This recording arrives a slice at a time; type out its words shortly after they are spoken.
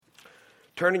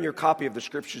Turn in your copy of the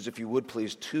Scriptures, if you would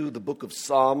please, to the book of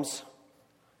Psalms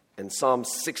and Psalm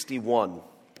 61.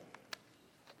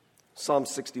 Psalm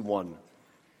 61.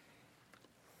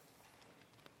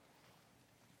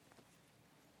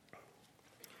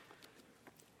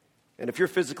 And if you're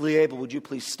physically able, would you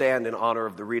please stand in honor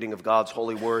of the reading of God's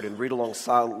holy word and read along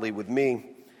silently with me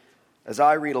as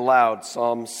I read aloud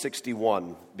Psalm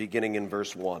 61, beginning in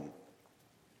verse 1.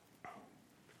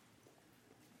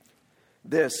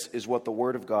 This is what the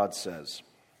word of God says.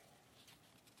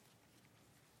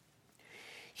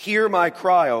 Hear my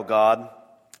cry, O God.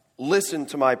 Listen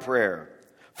to my prayer.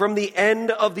 From the end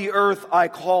of the earth I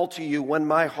call to you when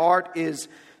my heart is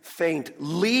faint.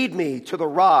 Lead me to the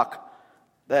rock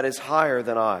that is higher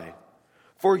than I.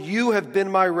 For you have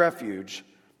been my refuge,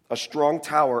 a strong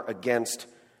tower against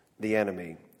the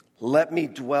enemy. Let me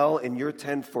dwell in your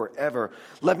tent forever.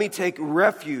 Let me take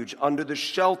refuge under the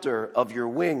shelter of your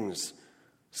wings.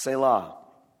 Selah.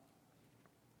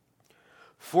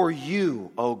 For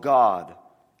you, O God,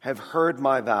 have heard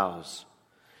my vows.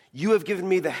 You have given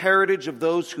me the heritage of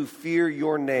those who fear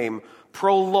your name.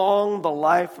 Prolong the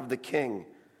life of the king.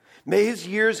 May his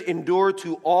years endure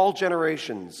to all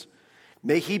generations.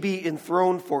 May he be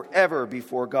enthroned forever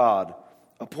before God.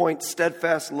 Appoint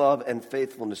steadfast love and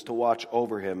faithfulness to watch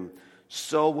over him.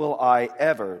 So will I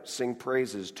ever sing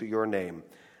praises to your name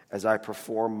as I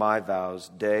perform my vows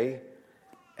day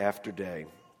after day.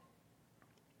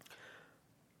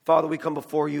 Father, we come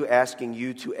before you asking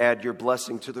you to add your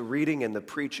blessing to the reading and the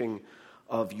preaching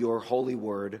of your holy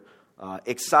word.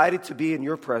 Excited to be in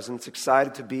your presence,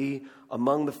 excited to be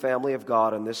among the family of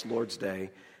God on this Lord's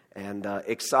Day, and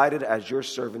excited as your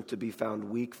servant to be found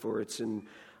weak, for it's in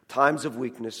times of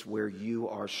weakness where you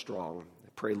are strong. I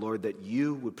pray, Lord, that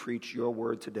you would preach your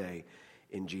word today.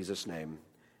 In Jesus' name,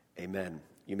 amen.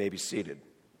 You may be seated.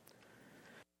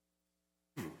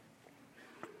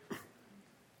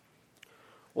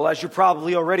 Well, as you're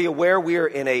probably already aware, we are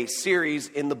in a series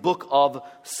in the book of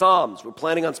Psalms. We're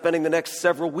planning on spending the next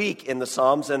several weeks in the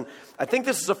Psalms, and I think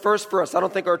this is a first for us. I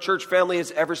don't think our church family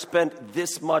has ever spent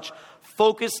this much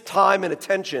focused time and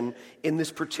attention in this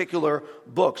particular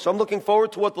book. So I'm looking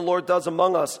forward to what the Lord does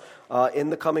among us in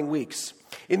the coming weeks.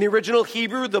 In the original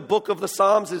Hebrew, the book of the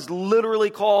Psalms is literally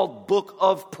called Book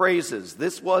of Praises.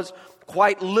 This was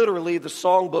quite literally the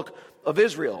songbook of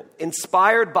Israel,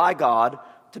 inspired by God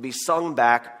to be sung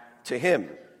back to him.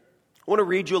 I want to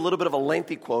read you a little bit of a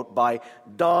lengthy quote by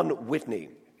Don Whitney.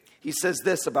 He says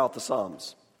this about the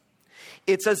Psalms.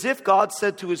 It's as if God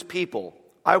said to his people,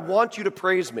 I want you to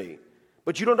praise me,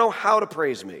 but you don't know how to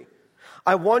praise me.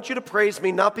 I want you to praise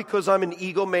me not because I'm an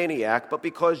egomaniac, but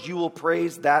because you will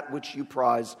praise that which you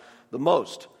prize the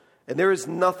most. And there is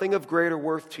nothing of greater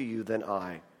worth to you than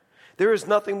I. There is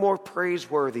nothing more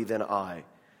praiseworthy than I.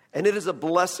 And it is a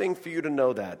blessing for you to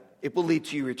know that. It will lead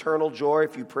to your eternal joy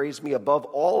if you praise me above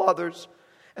all others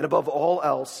and above all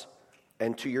else,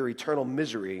 and to your eternal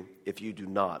misery if you do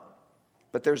not.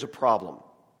 But there's a problem.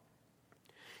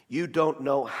 You don't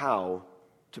know how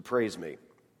to praise me,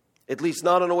 at least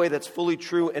not in a way that's fully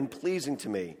true and pleasing to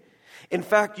me. In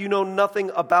fact, you know nothing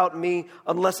about me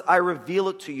unless I reveal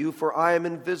it to you, for I am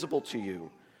invisible to you.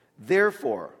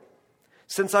 Therefore,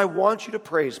 since I want you to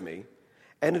praise me,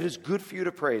 and it is good for you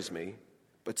to praise me,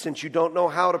 but since you don't know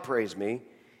how to praise me,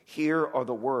 here are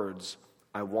the words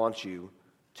I want you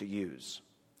to use.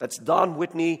 That's Don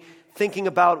Whitney thinking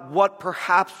about what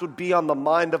perhaps would be on the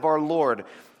mind of our Lord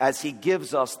as he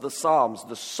gives us the Psalms,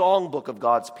 the songbook of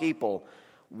God's people,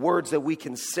 words that we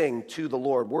can sing to the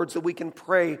Lord, words that we can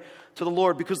pray to the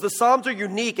Lord, because the Psalms are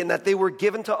unique in that they were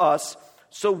given to us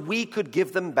so we could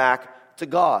give them back to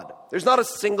God. There's not a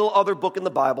single other book in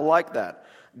the Bible like that.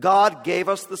 God gave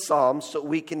us the Psalms so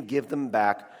we can give them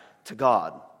back to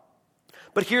God.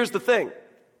 But here's the thing.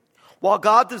 While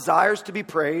God desires to be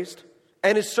praised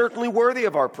and is certainly worthy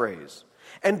of our praise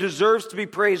and deserves to be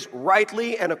praised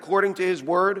rightly and according to his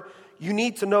word, you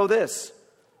need to know this.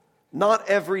 Not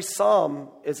every psalm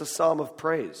is a psalm of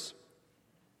praise.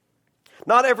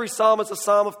 Not every psalm is a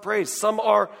psalm of praise. Some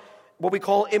are what we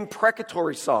call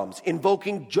imprecatory psalms,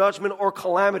 invoking judgment or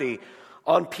calamity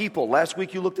on people. Last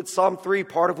week you looked at Psalm 3,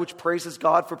 part of which praises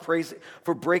God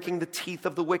for breaking the teeth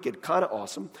of the wicked. Kind of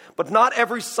awesome. But not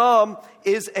every psalm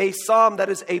is a psalm that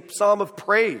is a psalm of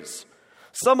praise.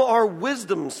 Some are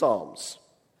wisdom psalms.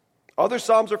 Other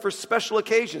psalms are for special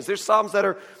occasions. There's psalms that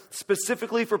are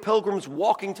specifically for pilgrims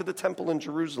walking to the temple in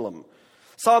Jerusalem.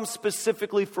 Psalms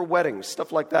specifically for weddings,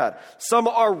 stuff like that. Some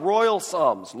are royal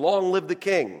psalms, long live the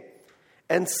king.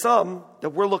 And some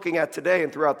that we're looking at today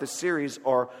and throughout this series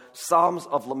are psalms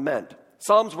of lament.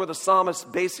 Psalms where the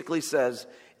psalmist basically says,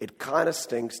 it kind of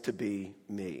stinks to be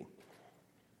me.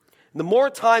 The more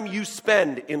time you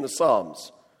spend in the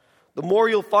Psalms, the more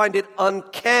you'll find it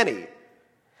uncanny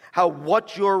how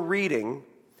what you're reading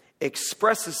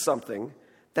expresses something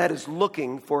that is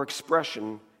looking for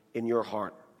expression in your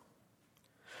heart.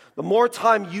 The more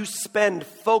time you spend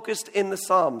focused in the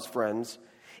Psalms, friends,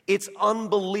 it's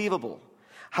unbelievable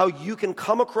how you can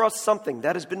come across something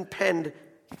that has been penned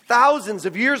thousands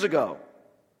of years ago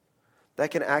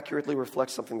that can accurately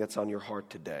reflect something that's on your heart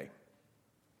today.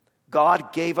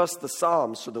 God gave us the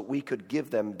Psalms so that we could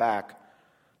give them back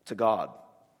to God.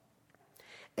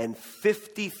 And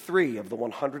 53 of the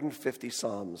 150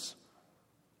 Psalms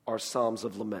are Psalms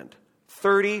of lament.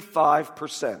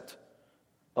 35%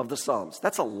 of the Psalms.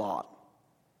 That's a lot.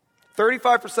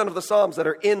 35% of the Psalms that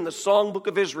are in the Songbook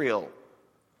of Israel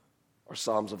are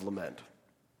Psalms of lament.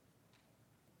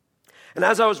 And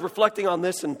as I was reflecting on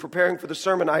this and preparing for the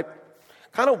sermon, I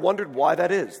kind of wondered why that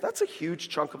is. That's a huge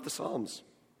chunk of the Psalms.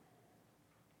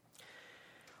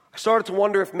 I started to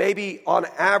wonder if maybe on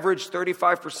average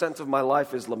 35% of my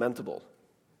life is lamentable.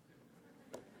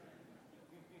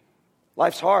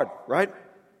 Life's hard, right?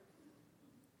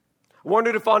 I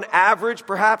wondered if on average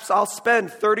perhaps I'll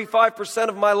spend 35%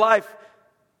 of my life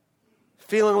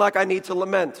feeling like I need to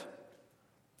lament.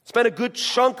 Spend a good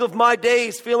chunk of my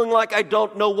days feeling like I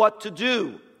don't know what to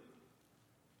do.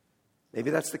 Maybe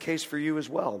that's the case for you as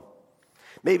well.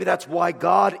 Maybe that's why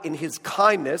God, in His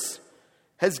kindness,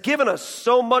 has given us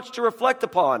so much to reflect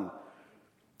upon,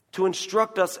 to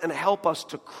instruct us and help us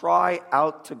to cry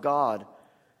out to God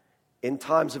in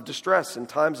times of distress, in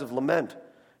times of lament.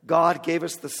 God gave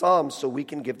us the Psalms so we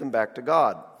can give them back to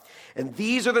God. And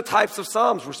these are the types of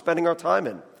Psalms we're spending our time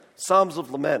in, Psalms of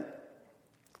lament.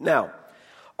 Now,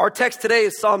 our text today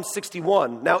is Psalm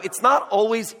 61. Now, it's not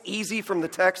always easy from the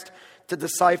text to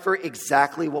decipher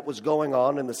exactly what was going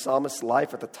on in the psalmist's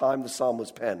life at the time the psalm was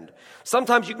penned.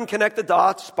 Sometimes you can connect the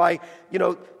dots by,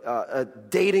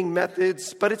 dating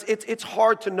methods, but it's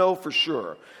hard to know for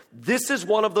sure. This is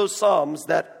one of those psalms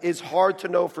that is hard to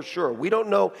know for sure. We don't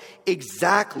know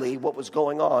exactly what was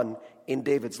going on in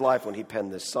David's life when he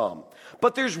penned this psalm.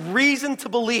 But there's reason to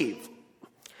believe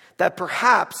that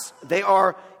perhaps they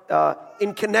are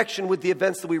in connection with the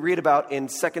events that we read about in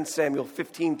 2 Samuel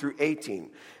 15 through 18.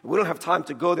 We don't have time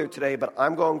to go there today, but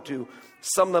I'm going to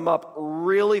sum them up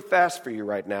really fast for you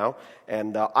right now.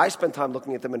 And I spent time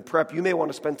looking at them in prep. You may want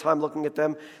to spend time looking at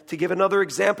them to give another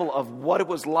example of what it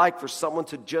was like for someone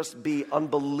to just be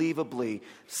unbelievably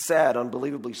sad,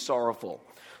 unbelievably sorrowful.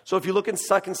 So if you look in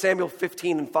 2 Samuel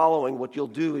 15 and following, what you'll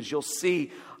do is you'll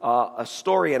see a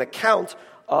story, an account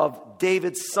of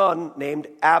David's son named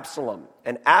Absalom.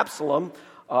 And Absalom,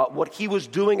 what he was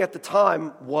doing at the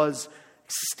time was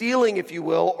stealing, if you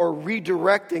will, or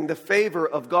redirecting the favor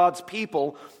of God's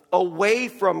people away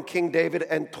from King David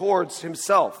and towards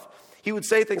himself. He would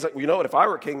say things like, you know what, if I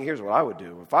were king, here's what I would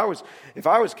do. If I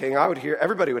was king,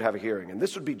 everybody would have a hearing, and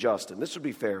this would be just, and this would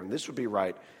be fair, and this would be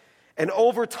right. And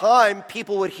over time,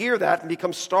 people would hear that and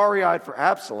become starry-eyed for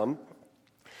Absalom.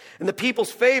 And the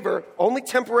people's favor, only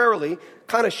temporarily,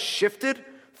 kind of shifted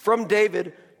from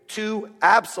David to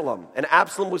Absalom. And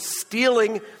Absalom was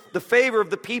stealing the favor of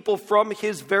the people from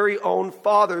his very own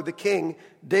father, the king,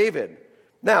 David.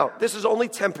 Now, this is only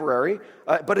temporary,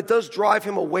 but it does drive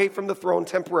him away from the throne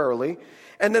temporarily.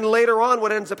 And then later on,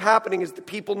 what ends up happening is the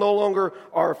people no longer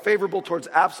are favorable towards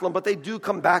Absalom, but they do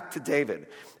come back to David.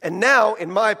 And now,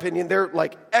 in my opinion, they're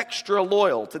like extra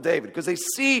loyal to David because they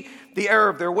see the error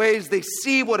of their ways. They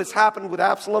see what has happened with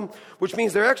Absalom, which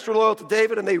means they're extra loyal to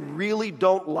David, and they really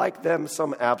don't like them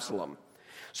some Absalom.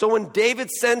 So when David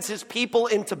sends his people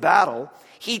into battle,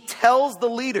 he tells the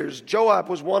leaders, Joab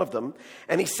was one of them,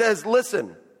 and he says,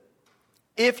 listen,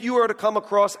 if you are to come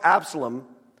across Absalom,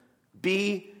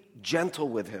 be gentle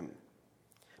with him.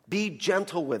 Be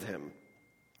gentle with him.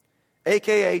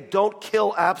 AKA, don't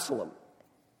kill Absalom.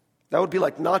 That would be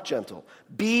like not gentle.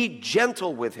 Be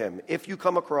gentle with him if you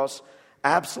come across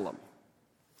Absalom.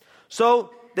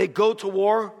 So they go to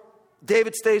war.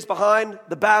 David stays behind.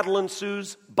 The battle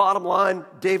ensues. Bottom line,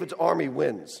 David's army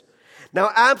wins. Now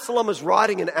Absalom is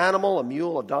riding an animal, a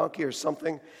mule, a donkey or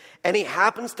something, and he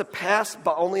happens to pass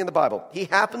by, only in the Bible, he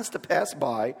happens to pass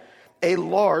by a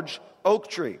large oak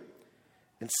tree.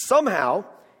 And somehow,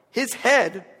 his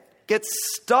head gets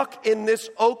stuck in this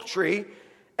oak tree,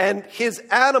 and his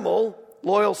animal,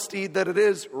 loyal steed that it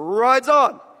is, rides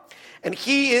on. And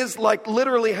he is like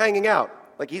literally hanging out.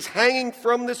 Like he's hanging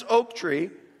from this oak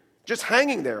tree, just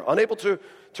hanging there, unable to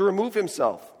remove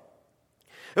himself.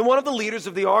 And one of the leaders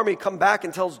of the army come back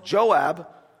and tells Joab,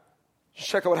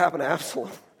 check out what happened to Absalom.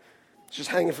 He's just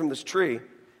hanging from this tree.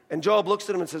 And Joab looks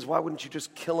at him and says, why wouldn't you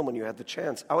just kill him when you had the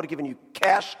chance? I would have given you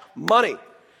cash money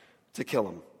to kill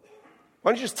him.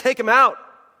 Why don't you just take him out?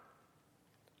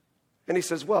 And he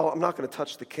says, well, I'm not going to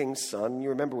touch the king's son. You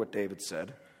remember what David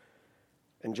said.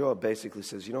 And Joab basically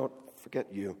says, you know what,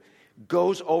 forget you.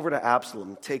 Goes over to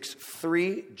Absalom, takes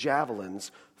 3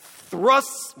 javelins,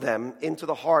 thrusts them into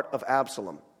the heart of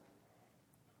Absalom.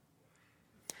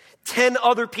 10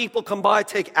 other people come by,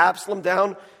 take Absalom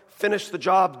down, finish the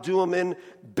job, do him in,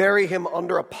 bury him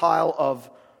under a pile of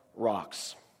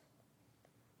rocks.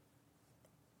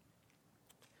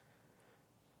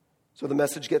 So the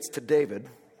message gets to David.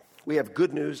 We have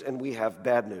good news and we have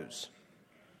bad news.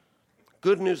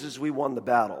 Good news is we won the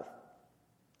battle.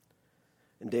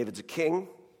 And David's a king,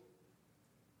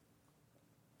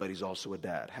 but he's also a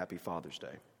dad. Happy Father's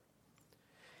Day.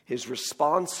 His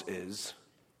response is,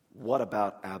 what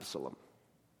about Absalom?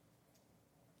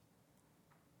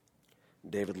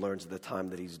 David learns at the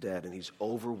time that he's dead, and he's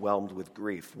overwhelmed with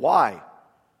grief. Why?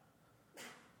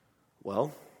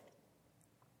 Well,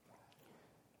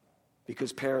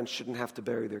 because parents shouldn't have to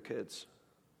bury their kids.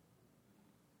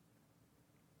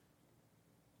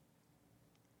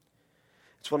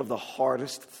 It's one of the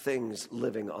hardest things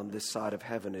living on this side of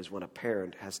heaven is when a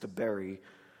parent has to bury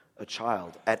a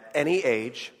child at any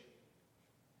age,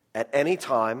 at any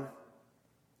time,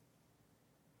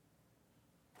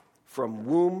 from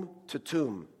womb to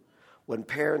tomb. When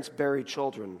parents bury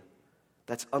children,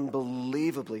 that's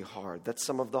unbelievably hard. That's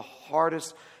some of the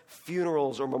hardest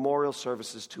funerals or memorial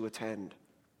services to attend.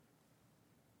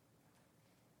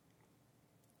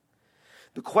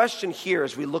 The question here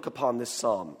as we look upon this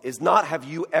psalm is not, have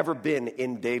you ever been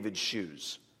in David's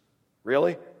shoes?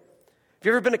 Really? Have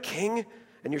you ever been a king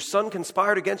and your son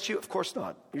conspired against you? Of course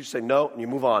not. You just say no and you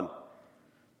move on.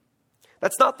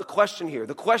 That's not the question here.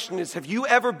 The question is, have you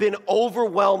ever been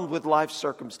overwhelmed with life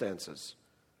circumstances?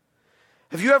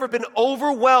 Have you ever been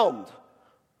overwhelmed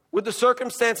with the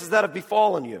circumstances that have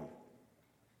befallen you?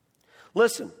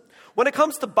 Listen, when it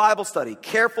comes to Bible study,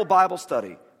 careful Bible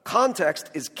study, context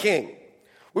is king.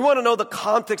 We want to know the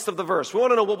context of the verse. We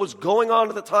want to know what was going on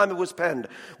at the time it was penned,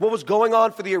 what was going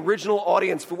on for the original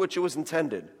audience for which it was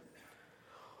intended.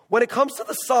 When it comes to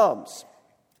the Psalms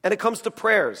and it comes to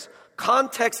prayers,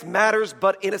 context matters,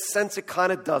 but in a sense it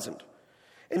kind of doesn't.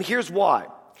 And here's why.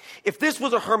 If this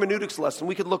was a hermeneutics lesson,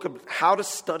 we could look at how to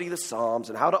study the Psalms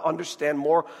and how to understand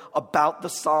more about the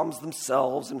Psalms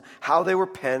themselves and how they were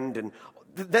penned, and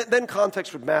then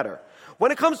context would matter.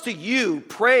 When it comes to you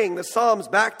praying the Psalms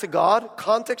back to God,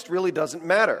 context really doesn't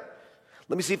matter.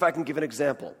 Let me see if I can give an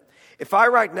example. If I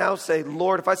right now say,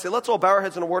 Lord, if I say, let's all bow our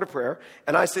heads in a word of prayer,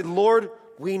 and I say, Lord,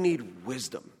 we need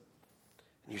wisdom.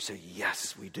 And you say,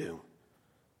 yes, we do.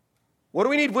 What do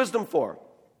we need wisdom for?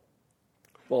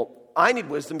 Well, I need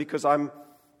wisdom because I'm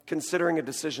considering a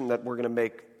decision that we're going to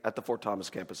make at the Fort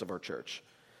Thomas campus of our church.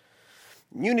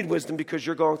 You need wisdom because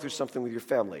you're going through something with your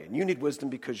family. And you need wisdom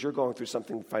because you're going through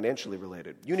something financially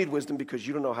related. You need wisdom because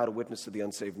you don't know how to witness to the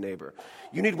unsaved neighbor.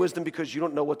 You need wisdom because you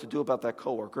don't know what to do about that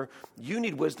coworker. You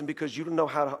need wisdom because you don't know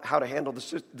how to handle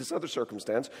this other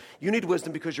circumstance. You need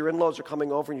wisdom because your in-laws are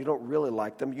coming over and you don't really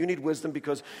like them. You need wisdom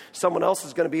because someone else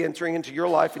is going to be entering into your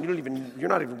life and you're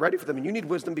not even ready for them. And you need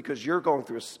wisdom because you're going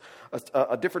through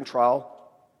a different trial.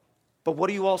 But what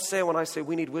do you all say when I say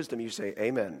we need wisdom? You say,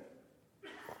 amen.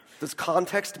 Does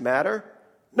context matter?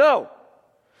 No.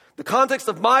 The context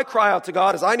of my cry out to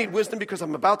God is I need wisdom because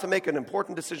I'm about to make an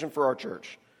important decision for our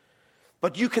church.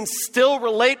 But you can still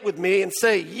relate with me and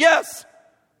say, yes,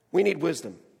 we need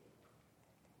wisdom.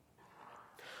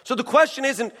 So the question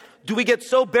isn't, do we get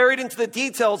so buried into the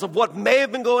details of what may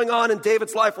have been going on in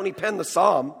David's life when he penned the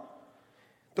psalm?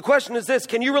 The question is this,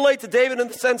 can you relate to David in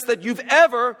the sense that you've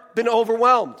ever been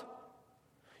overwhelmed?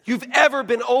 You've ever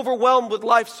been overwhelmed with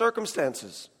life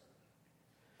circumstances?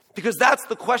 Because that's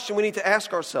the question we need to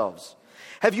ask ourselves.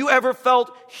 Have you ever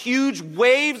felt huge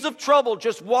waves of trouble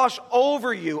just wash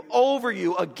over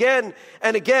you again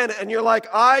and again, and you're like,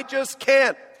 I just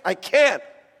can't. I can't.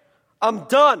 I'm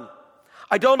done.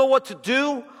 I don't know what to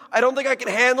do. I don't think I can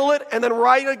handle it. And then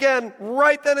right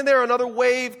then and there, another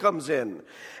wave comes in.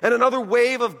 And another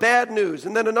wave of bad news.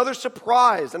 And then another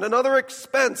surprise. And another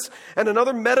expense. And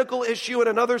another medical issue. And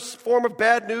another form of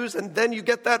bad news. And then you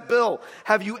get that bill.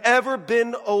 Have you ever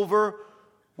been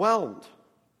overwhelmed?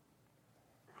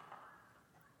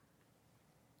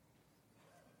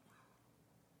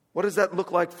 What does that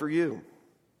look like for you?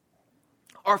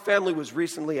 Our family was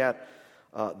recently at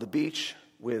the beach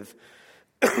with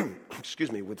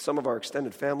with some of our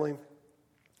extended family.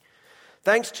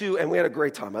 And we had a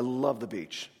great time. I love the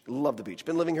beach.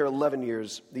 Been living here 11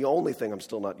 years. The only thing I'm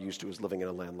still not used to is living in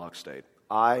a landlocked state.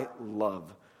 I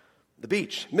love the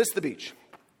beach. Miss the beach.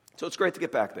 So it's great to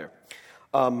get back there.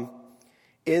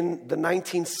 In the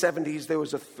 1970s, there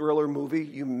was a thriller movie.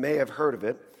 You may have heard of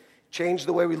it. Changed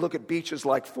the way we look at beaches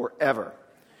like forever.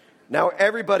 Now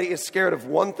everybody is scared of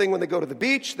one thing when they go to the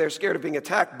beach. They're scared of being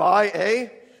attacked by a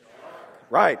shark.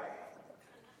 Right.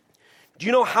 Do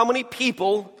you know how many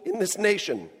people in this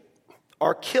nation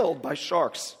are killed by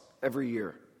sharks every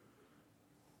year?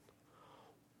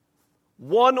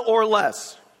 1 or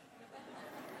less.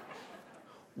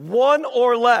 1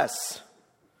 or less.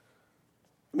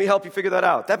 Let me help you figure that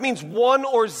out. That means 1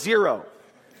 or 0.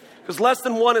 Because less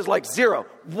than 1 is like 0.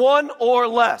 1 or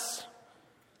less.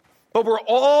 But we're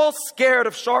all scared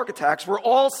of shark attacks. We're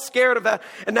all scared of that.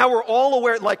 And now we're all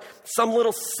aware, like some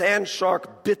little sand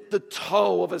shark bit the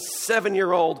toe of a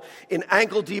 7-year-old in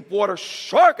ankle-deep water.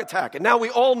 Shark attack. And now we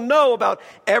all know about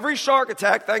every shark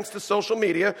attack thanks to social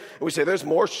media. And we say, there's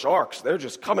more sharks. They're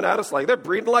just coming at us like, they're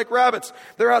breeding like rabbits.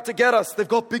 They're out to get us. They've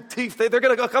got big teeth. They're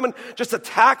going to come and just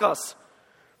attack us.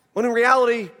 When in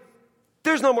reality,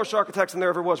 there's no more shark attacks than there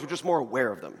ever was. We're just more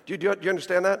aware of them. Do you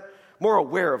understand that? More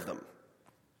aware of them.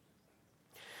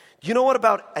 Do you know what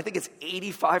I think it's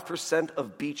 85%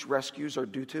 of beach rescues are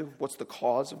due to? What's the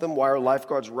cause of them? Why are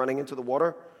lifeguards running into the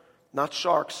water? Not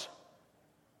sharks.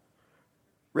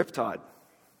 Riptide.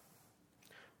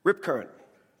 Rip current.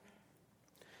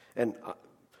 And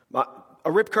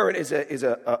a rip current is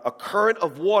a current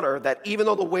of water that even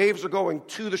though the waves are going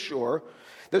to the shore,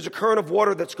 there's a current of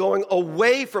water that's going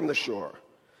away from the shore.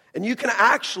 And you can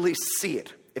actually see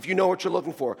it. If you know what you're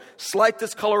looking for. Slight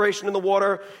discoloration in the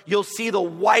water. You'll see the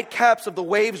white caps of the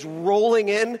waves rolling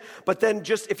in. But then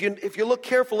just, if you look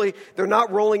carefully, they're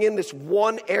not rolling in this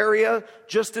one area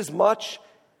just as much.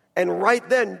 And right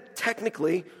then,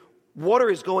 technically, water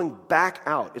is going back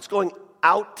out. It's going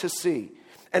out to sea.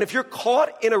 And if you're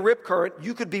caught in a rip current,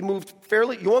 you could be moved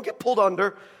you won't get pulled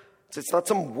under. It's not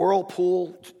some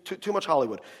whirlpool, too much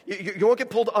Hollywood. You won't get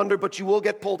pulled under, but you will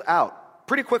get pulled out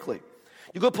pretty quickly.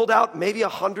 You go pulled out maybe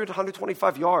 100,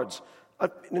 125 yards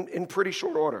in pretty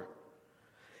short order.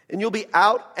 And you'll be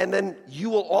out, and then you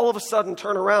will all of a sudden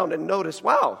turn around and notice,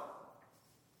 wow,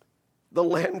 the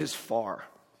land is far.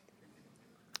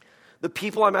 The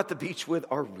people I'm at the beach with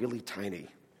are really tiny.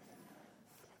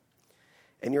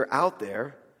 And you're out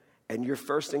there, and your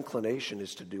first inclination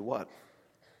is to do what?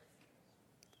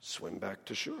 Swim back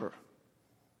to shore.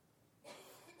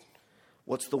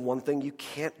 What's the one thing you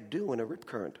can't do in a rip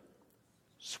current?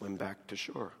 Swim back to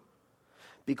shore.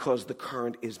 Because the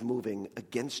current is moving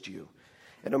against you.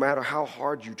 And no matter how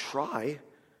hard you try,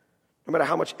 no matter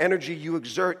how much energy you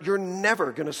exert, you're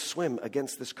never going to swim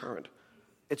against this current.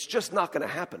 It's just not going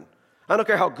to happen. I don't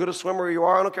care how good a swimmer you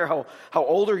are. I don't care how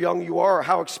old or young you are or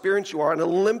how experienced you are. An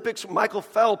Olympics, Michael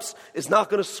Phelps is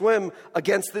not going to swim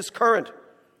against this current.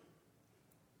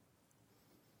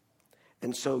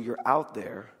 And so you're out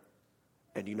there,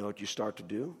 and you know what you start to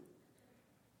do?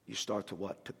 You start to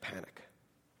what? To panic.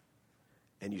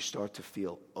 And you start to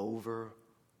feel overwhelmed.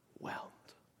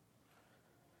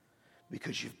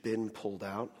 Because you've been pulled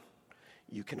out.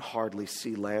 You can hardly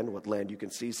see land. What land you can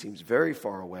see seems very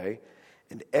far away.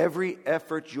 And every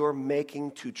effort you're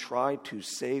making to try to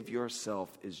save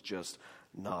yourself is just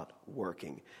not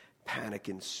working. Panic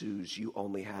ensues. You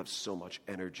only have so much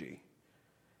energy.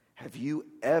 Have you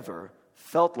ever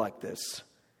felt like this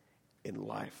in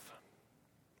life?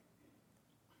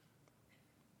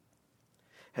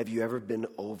 Have you ever been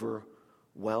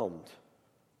overwhelmed?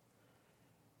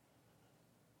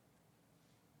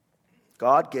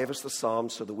 God gave us the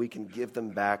Psalms so that we can give them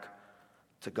back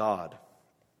to God.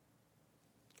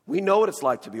 We know what it's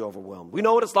like to be overwhelmed. We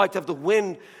know what it's like to have the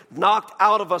wind knocked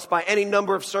out of us by any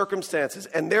number of circumstances.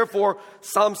 And therefore,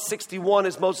 Psalm 61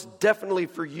 is most definitely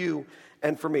for you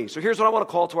and for me. So here's what I want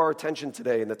to call to our attention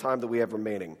today in the time that we have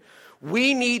remaining.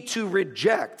 We need to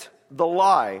reject the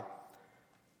lie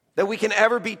that we can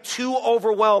ever be too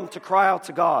overwhelmed to cry out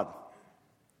to God.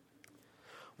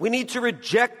 We need to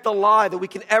reject the lie that we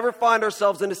can ever find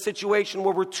ourselves in a situation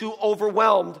where we're too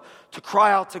overwhelmed to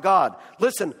cry out to God.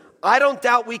 Listen, I don't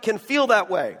doubt we can feel that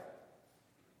way.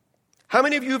 How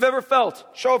many of you have ever felt,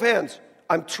 show of hands,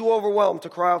 I'm too overwhelmed to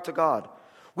cry out to God?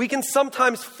 We can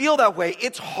sometimes feel that way.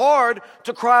 It's hard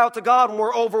to cry out to God when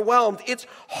we're overwhelmed. It's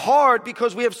hard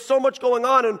because we have so much going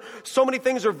on and so many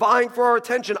things are vying for our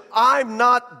attention. I'm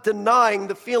not denying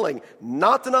the feeling,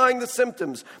 not denying the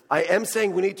symptoms. I am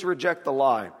saying we need to reject the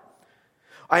lie.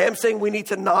 I am saying we need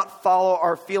to not follow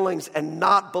our feelings and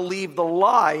not believe the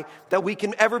lie that we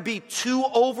can ever be too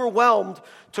overwhelmed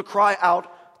to cry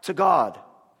out to God.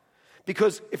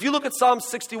 Because if you look at Psalm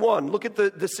 61, look at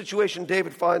the situation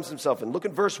David finds himself in. Look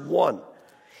at verse 1.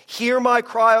 Hear my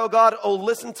cry, O God. O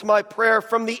listen to my prayer.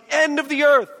 From the end of the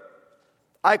earth,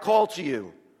 I call to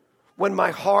you. when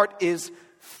my heart is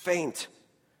faint.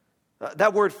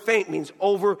 That word faint means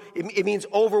it means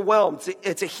overwhelmed.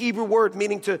 It's a Hebrew word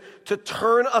meaning to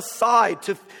turn aside,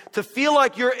 to feel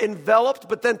like you're enveloped,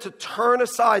 but then to turn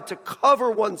aside, to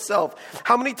cover oneself.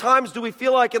 How many times do we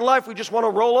feel like in life we just want to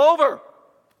roll over?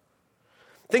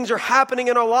 Things are happening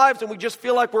in our lives and we just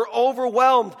feel like we're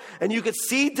overwhelmed. And you could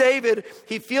see David,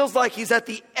 he feels like he's at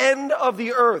the end of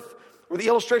the earth. Or the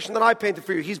illustration that I painted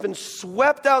for you, he's been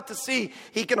swept out to sea.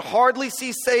 He can hardly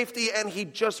see safety and he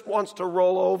just wants to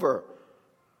roll over.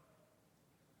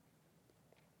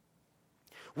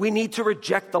 We need to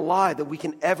reject the lie that we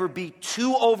can ever be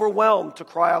too overwhelmed to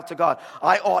cry out to God.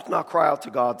 I ought not cry out to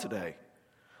God today.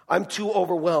 I'm too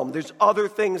overwhelmed. There's other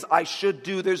things I should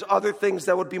do. There's other things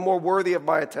that would be more worthy of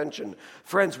my attention.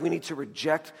 Friends, we need to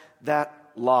reject that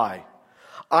lie.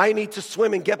 I need to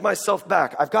swim and get myself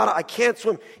back. I can't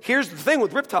swim. Here's the thing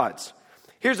with riptides.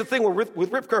 Here's the thing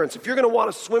with rip currents. If you're going to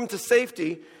want to swim to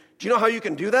safety, do you know how you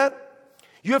can do that?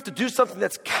 You have to do something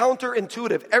that's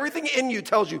counterintuitive. Everything in you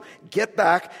tells you, get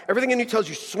back. Everything in you tells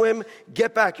you, swim,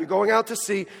 get back. You're going out to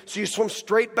sea, so you swim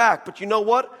straight back. But you know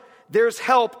what? There's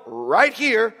help right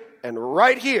here and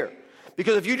right here.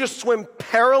 Because if you just swim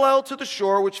parallel to the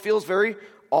shore, which feels very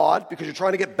odd because you're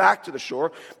trying to get back to the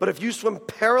shore, but if you swim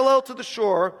parallel to the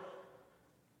shore,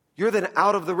 you're then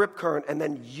out of the rip current, and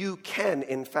then you can,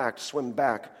 in fact, swim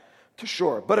back to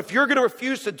shore. But if you're going to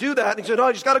refuse to do that, and you say, no,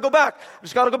 I just got to go back. I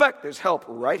just got to go back. There's help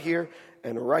right here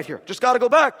and right here. Just got to go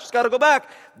back. Just got to go back.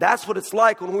 That's what it's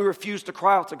like when we refuse to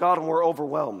cry out to God and we're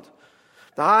overwhelmed.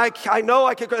 Now, I know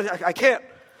I can't.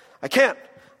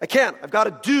 I've got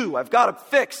to do. I've got to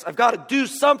fix. I've got to do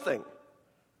something.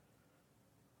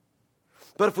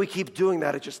 But if we keep doing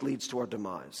that, it just leads to our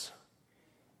demise.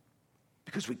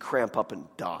 Because we cramp up and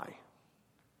die.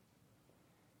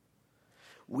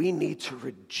 We need to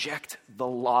reject the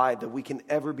lie that we can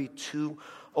ever be too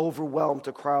overwhelmed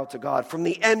to cry out to God. From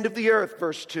the end of the earth,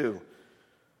 verse 2,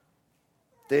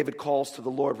 David calls to the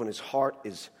Lord when his heart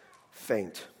is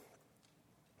faint.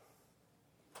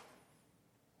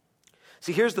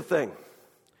 See, here's the thing.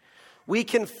 We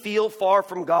can feel far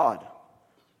from God.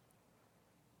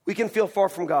 We can feel far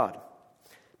from God.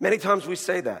 Many times we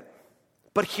say that.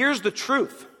 But here's the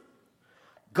truth.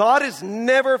 God is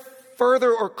never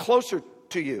further or closer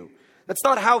to you. That's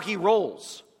not how he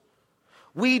rolls.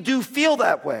 We do feel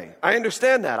that way. I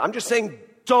understand that. I'm just saying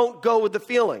don't go with the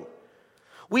feeling.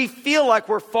 We feel like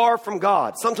we're far from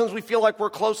God. Sometimes we feel like we're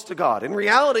close to God. In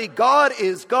reality, God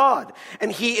is God,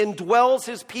 and he indwells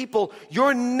his people.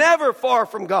 You're never far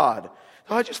from God.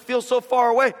 Oh, I just feel so far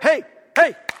away. Hey,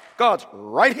 God's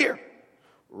right here.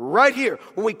 Right here.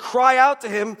 When we cry out to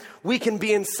him, we can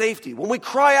be in safety. When we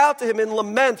cry out to him in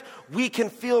lament, we can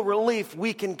feel relief.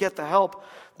 We can get the help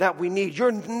that we need.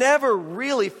 You're never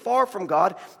really far from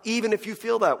God, even if you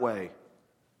feel that way.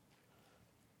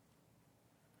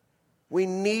 We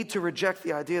need to reject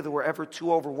the idea that we're ever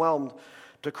too overwhelmed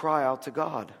to cry out to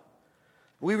God.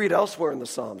 We read elsewhere in the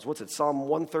Psalms. What's it? Psalm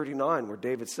 139, where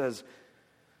David says,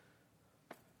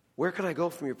 where can I go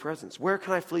from your presence? Where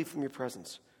can I flee from your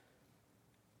presence?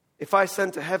 If I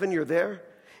ascend to heaven, you're there.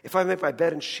 If I make my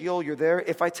bed in Sheol, you're there.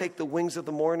 If I take the wings of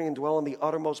the morning and dwell in the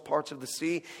uttermost parts of the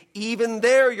sea, even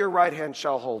there your right hand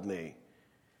shall hold me.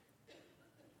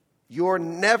 You're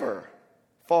never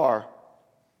far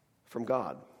from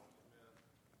God.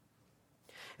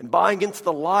 And buying into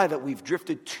the lie that we've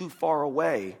drifted too far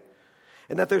away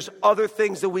and that there's other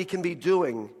things that we can be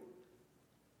doing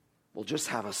will just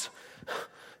have us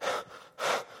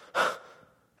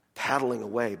paddling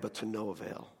away, but to no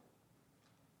avail.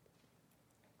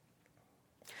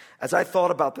 As I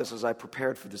thought about this, as I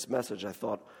prepared for this message, I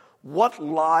thought, what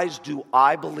lies do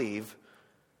I believe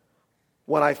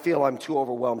when I feel I'm too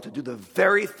overwhelmed to do the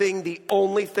very thing, the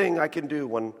only thing I can do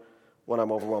when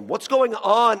I'm overwhelmed? What's going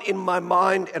on in my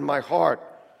mind and my heart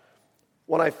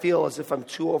when I feel as if I'm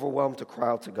too overwhelmed to cry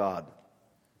out to God?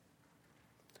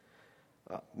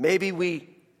 Maybe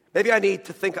I need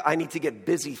to think I need to get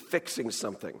busy fixing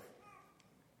something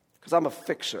because I'm a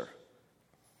fixer.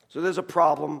 So there's a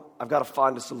problem, I've got to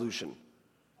find a solution.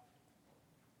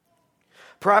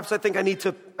 Perhaps I think I need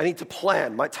to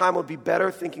plan. My time would be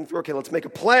better thinking through, okay, let's make a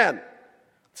plan.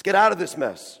 Let's get out of this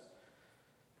mess.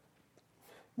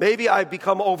 Maybe I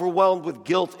become overwhelmed with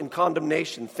guilt and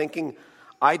condemnation, thinking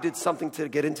I did something to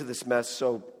get into this mess,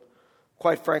 so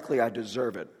quite frankly, I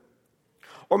deserve it.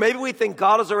 Or maybe we think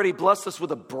God has already blessed us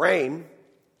with a brain,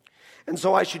 and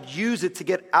so I should use it to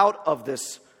get out of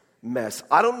this mess.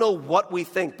 I don't know what we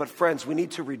think, but friends, we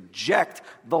need to reject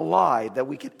the lie that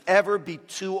we could ever be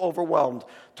too overwhelmed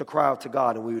to cry out to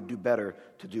God and we would do better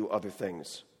to do other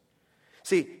things.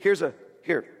 See,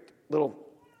 Little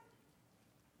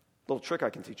trick I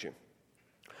can teach you.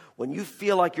 When you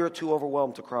feel like you're too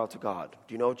overwhelmed to cry out to God,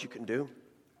 do you know what you can do?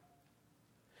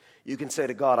 You can say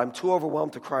to God, I'm too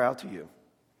overwhelmed to cry out to you.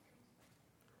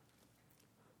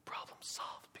 Problem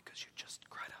solved because you just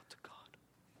cried out to God.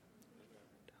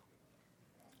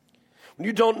 When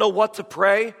you don't know what to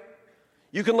pray,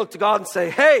 you can look to God and say,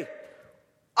 hey,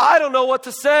 I don't know what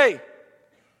to say.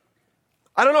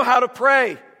 I don't know how to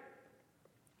pray.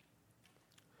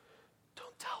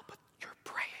 Don't tell, but you're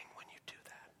praying when you do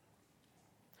that.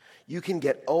 You can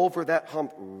get over that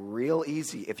hump real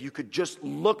easy if you could just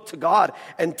look to God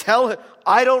and tell him,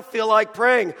 I don't feel like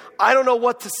praying. I don't know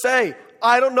what to say.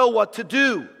 I don't know what to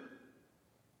do.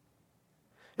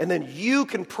 And then you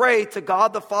can pray to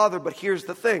God the Father. But here's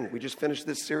the thing. We just finished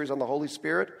this series on the Holy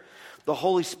Spirit. The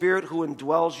Holy Spirit who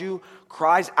indwells you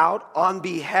cries out on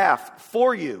behalf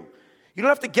for you. You don't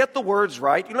have to get the words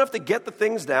right. You don't have to get the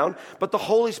things down. But the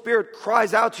Holy Spirit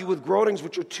cries out to you with groanings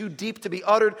which are too deep to be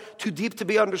uttered, too deep to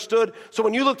be understood. So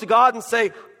when you look to God and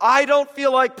say, I don't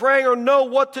feel like praying or know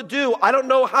what to do, I don't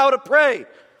know how to pray,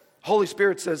 Holy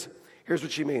Spirit says, here's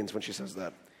what she means when she says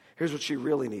that. Here's what she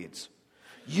really needs.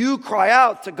 You cry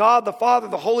out to God the Father.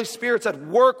 The Holy Spirit's at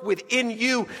work within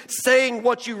you, saying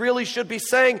what you really should be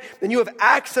saying. And you have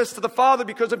access to the Father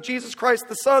because of Jesus Christ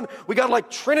the Son. We got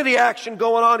like Trinity action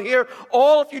going on here.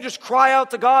 All if you just cry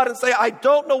out to God and say, I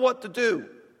don't know what to do.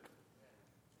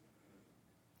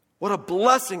 What a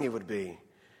blessing it would be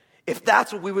if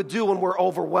that's what we would do when we're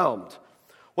overwhelmed.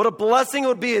 What a blessing it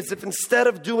would be is if instead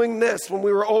of doing this when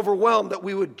we were overwhelmed, that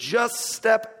we would just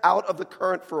step out of the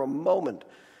current for a moment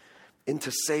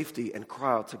into safety and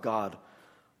cry out to God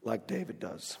like David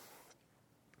does.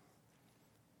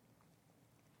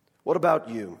 What about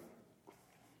you?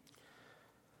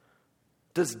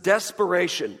 Does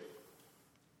desperation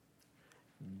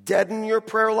deaden your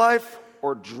prayer life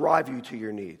or drive you to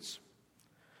your knees?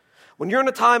 When you're in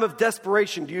a time of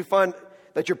desperation, do you find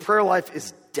that your prayer life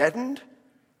is deadened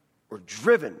or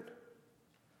driven?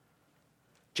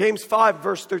 James 5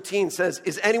 verse 13 says,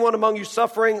 is anyone among you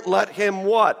suffering? Let him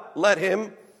what? Let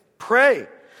him pray.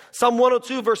 Psalm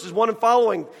 102 verses 1 and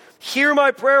following. Hear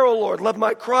my prayer, O Lord. Let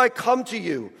my cry come to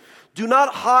you. Do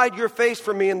not hide your face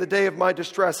from me in the day of my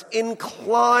distress.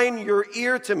 Incline your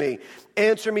ear to me.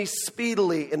 Answer me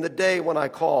speedily in the day when I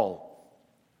call.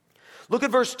 Look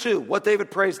at verse 2, what David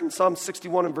prays in Psalm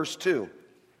 61 and verse 2.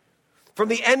 From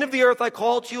the end of the earth I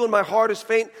call to you, and my heart is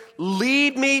faint.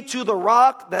 Lead me to the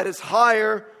rock that is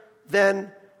higher than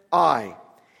I.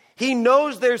 He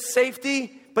knows there's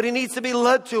safety, but he needs to be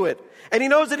led to it. And he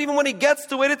knows that even when he gets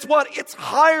to it, it's what? It's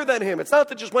higher than him. It's not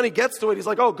that just when he gets to it, he's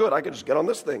like, oh, good, I can just get on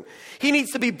this thing. He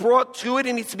needs to be brought to it.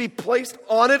 He needs to be placed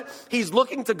on it. He's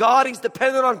looking to God. He's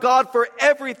dependent on God for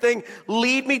everything.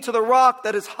 Lead me to the rock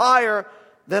that is higher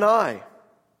than I.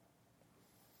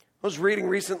 I was reading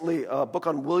recently a book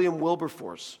on William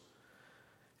Wilberforce.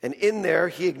 And in there,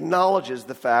 he acknowledges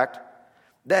the fact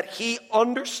that he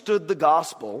understood the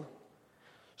gospel,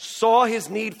 saw his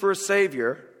need for a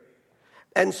Savior,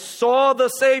 and saw the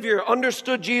Savior,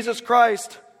 understood Jesus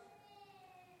Christ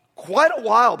quite a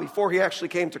while before he actually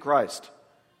came to Christ.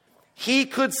 He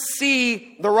could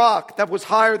see the rock that was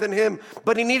higher than him,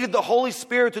 but he needed the Holy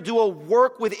Spirit to do a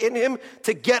work within him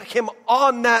to get him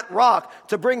on that rock,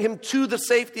 to bring him to the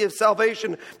safety of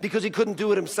salvation because he couldn't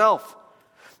do it himself.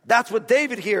 That's what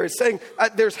David here is saying.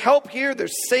 There's help here,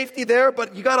 there's safety there,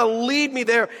 but you got to lead me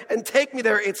there and take me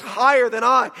there. It's higher than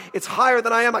I. It's higher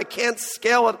than I am. I can't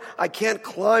scale it. I can't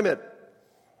climb it.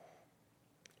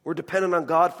 We're dependent on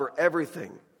God for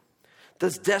everything.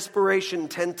 Does desperation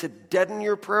tend to deaden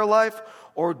your prayer life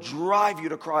or drive you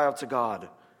to cry out to God?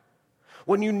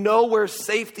 When you know where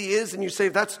safety is and you say,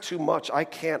 that's too much, I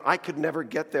could never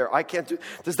get there, I can't do it.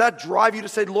 Does that drive you to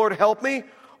say, Lord, help me?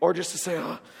 Or just to say,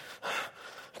 I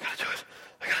gotta do it.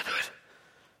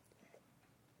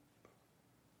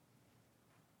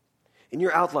 In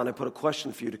your outline, I put a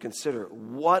question for you to consider.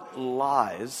 What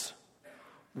lies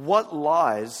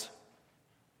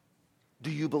do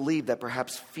you believe that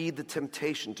perhaps feed the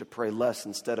temptation to pray less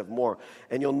instead of more?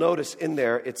 And you'll notice in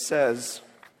there it says,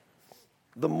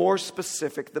 the more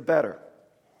specific, the better.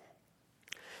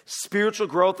 Spiritual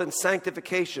growth and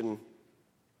sanctification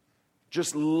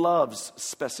just loves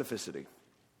specificity.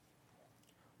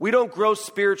 We don't grow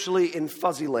spiritually in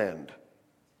fuzzy land,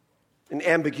 in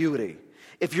ambiguity.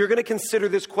 If you're going to consider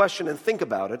this question and think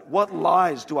about it, what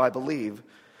lies do I believe?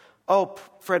 Oh,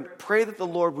 friend, pray that the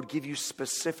Lord would give you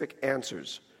specific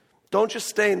answers. Don't just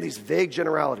stay in these vague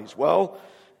generalities. Well,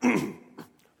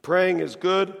 praying is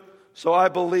good, so I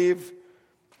believe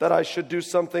that I should do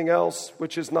something else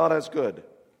which is not as good.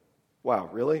 Wow,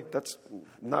 really? That's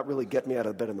not really getting me out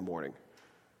of bed in the morning.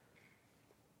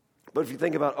 But if you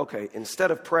think about, okay,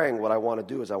 instead of praying, what I want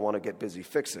to do is I want to get busy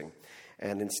fixing.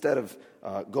 And instead of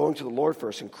going to the Lord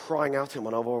first and crying out to him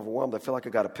when I'm overwhelmed, I feel like I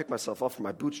got to pick myself up from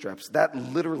my bootstraps. That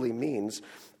literally means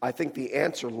I think the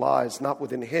answer lies not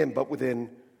within him, but within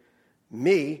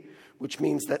me, which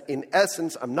means that in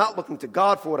essence, I'm not looking to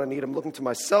God for what I need. I'm looking to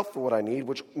myself for what I need,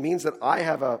 which means that I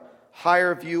have a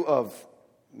higher view of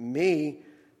me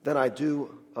than I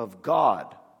do of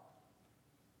God.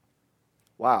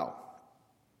 Wow.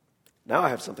 Now I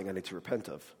have something I need to repent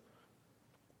of.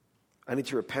 I need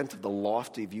to repent of the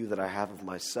lofty view that I have of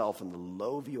myself and the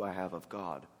low view I have of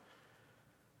God.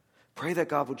 Pray that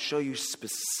God would show you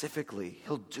specifically.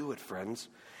 He'll do it, friends.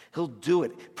 He'll do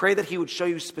it. Pray that he would show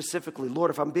you specifically, Lord,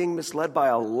 if I'm being misled by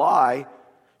a lie,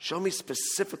 show me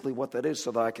specifically what that is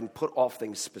so that I can put off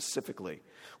things specifically.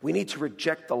 We need to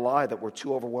reject the lie that we're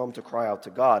too overwhelmed to cry out to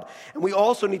God. And we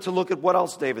also need to look at what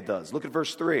else David does. Look at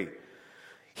verse 3.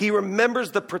 He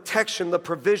remembers the protection, the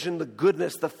provision, the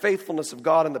goodness, the faithfulness of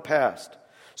God in the past.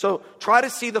 So try to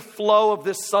see the flow of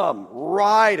this psalm.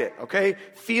 Ride it, okay?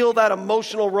 Feel that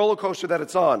emotional roller coaster that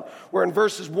it's on. Where in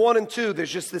verses 1 and 2,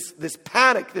 there's just this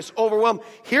panic, this overwhelm.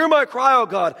 Hear my cry, O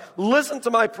God. Listen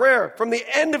to my prayer. From the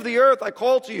end of the earth I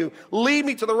call to you. Lead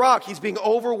me to the rock. He's being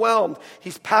overwhelmed.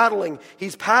 He's paddling.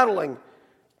 And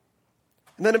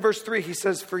then in verse 3, he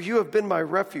says, for you have been my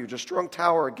refuge, a strong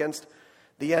tower against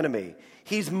the enemy.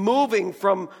 He's moving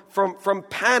from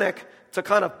panic to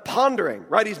kind of pondering,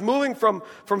 right? He's moving from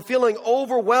feeling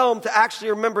overwhelmed to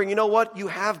actually remembering, you know what? You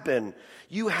have been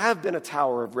a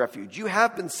tower of refuge. You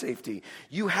have been safety.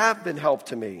 You have been help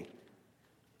to me.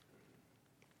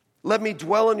 Let me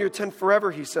dwell in your tent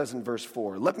forever, he says in verse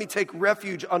 4. Let me take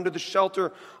refuge under the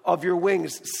shelter of your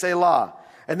wings, Selah.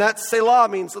 And that Selah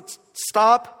means let's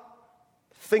stop,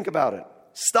 think about it.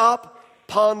 Stop,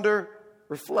 ponder,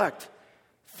 reflect.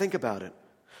 Think about it.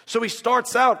 So he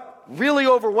starts out really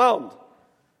overwhelmed.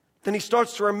 Then he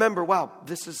starts to remember, wow,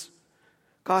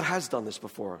 God has done this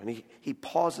before. And he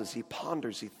pauses, he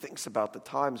ponders, he thinks about the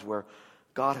times where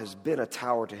God has been a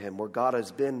tower to him, where God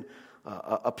has been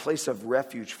a place of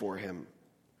refuge for him.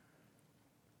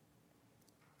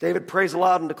 David prays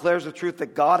aloud and declares the truth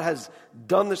that God has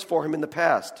done this for him in the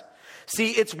past.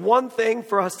 See, it's one thing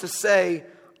for us to say,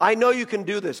 I know you can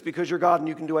do this because you're God and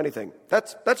you can do anything.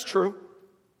 That's true.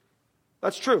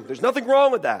 That's true. There's nothing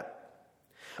wrong with that.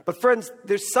 But friends,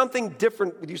 there's something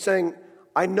different with you saying,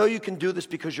 I know you can do this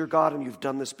because you're God and you've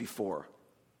done this before.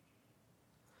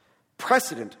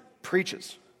 Precedent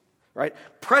preaches, right?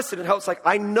 Precedent helps. Like,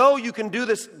 I know you can do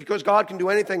this because God can do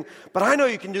anything, but I know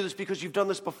you can do this because you've done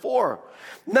this before.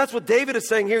 And that's what David is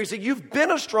saying here. He said, you've been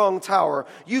a strong tower.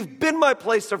 You've been my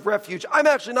place of refuge. I'm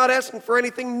actually not asking for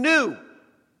anything new.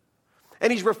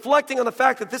 And he's reflecting on the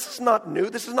fact that this is not new.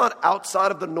 This is not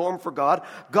outside of the norm for God.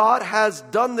 God has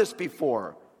done this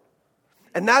before.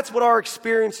 And that's what our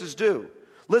experiences do.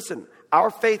 Listen, our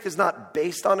faith is not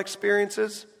based on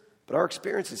experiences, but our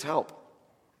experiences help.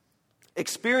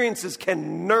 Experiences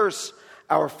can nurse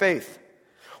our faith.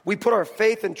 We put our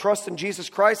faith and trust in Jesus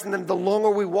Christ, and then the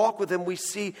longer we walk with him, we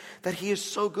see that he is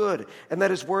so good, and that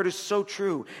his word is so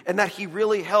true, and that he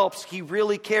really helps, he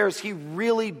really cares, he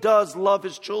really does love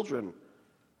his children.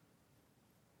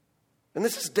 And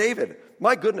this is David.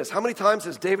 My goodness, how many times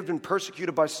has David been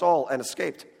persecuted by Saul and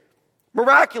escaped?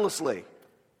 Miraculously.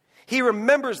 He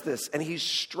remembers this and he's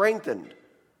strengthened.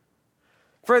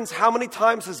 Friends, how many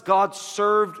times has God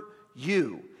served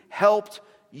you, helped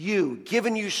you,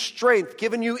 given you strength,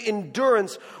 given you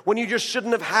endurance when you just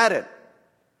shouldn't have had it?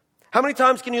 How many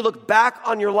times can you look back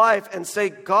on your life and say,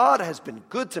 God has been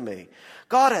good to me.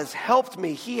 God has helped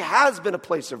me. He has been a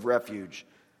place of refuge.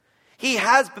 He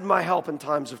has been my help in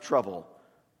times of trouble.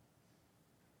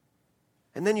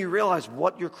 And then you realize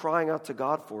what you're crying out to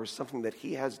God for is something that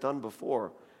he has done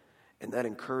before, and that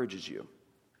encourages you.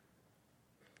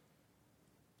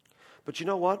 But you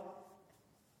know what?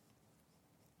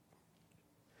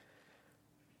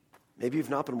 Maybe you've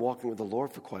not been walking with the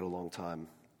Lord for quite a long time.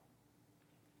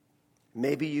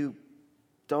 Maybe you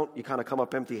kind of come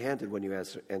up empty-handed when you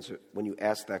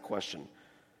ask that question.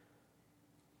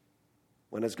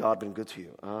 When has God been good to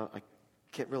you? I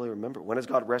can't really remember. When has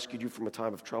God rescued you from a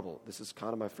time of trouble? This is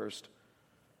kind of my first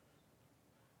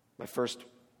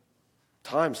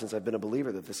time since I've been a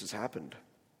believer that this has happened.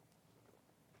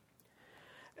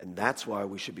 And that's why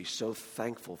we should be so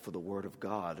thankful for the Word of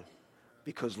God,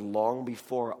 because long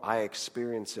before I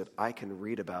experience it, I can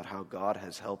read about how God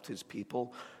has helped his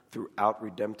people throughout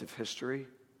redemptive history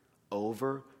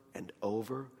over and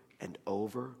over and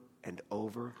over and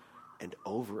over and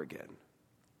over again.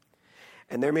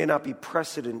 And there may not be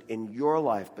precedent in your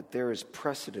life, but there is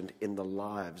precedent in the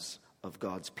lives of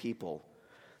God's people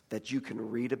that you can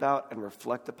read about and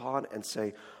reflect upon and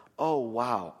say, oh,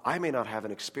 wow, I may not have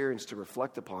an experience to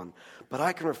reflect upon, but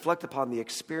I can reflect upon the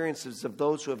experiences of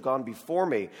those who have gone before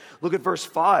me. Look at verse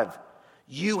 5.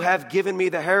 You have given me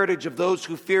the heritage of those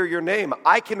who fear your name.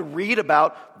 I can read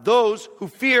about those who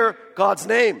fear God's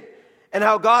name and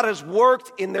how God has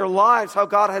worked in their lives, how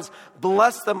God has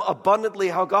blessed them abundantly,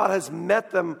 how God has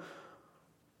met them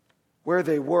where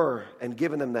they were and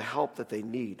given them the help that they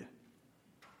need.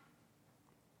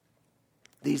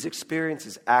 These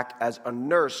experiences act as a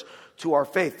nurse to our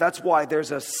faith. That's why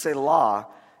there's a Selah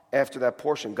after that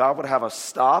portion. God would have us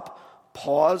stop,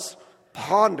 pause,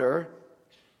 ponder,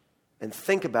 and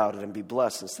think about it and be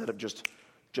blessed instead of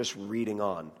just reading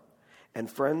on. And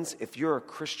friends, if you're a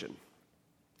Christian,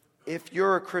 if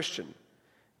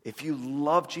you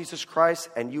love Jesus Christ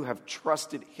and you have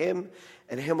trusted Him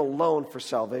and Him alone for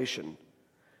salvation,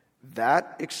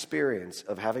 that experience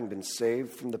of having been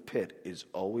saved from the pit is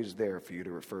always there for you to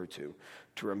refer to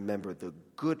remember the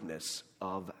goodness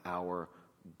of our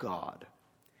God.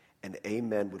 And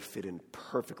amen would fit in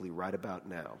perfectly right about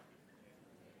now.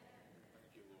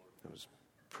 It was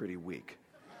pretty weak.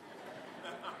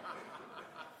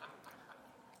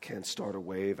 Can't start a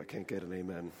wave. I can't get an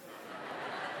amen.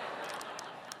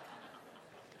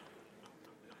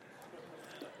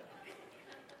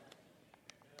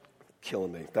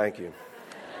 Killing me. Thank you.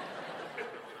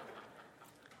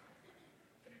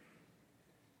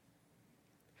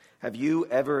 Have you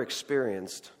ever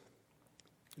experienced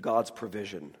God's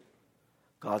provision,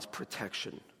 God's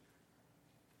protection,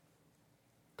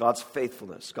 God's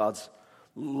faithfulness, God's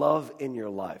love in your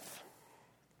life?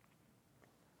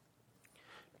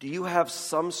 Do you have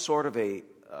some sort of a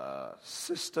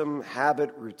system,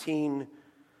 habit, routine,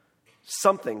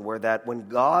 something where that when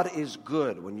God is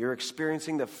good, when you're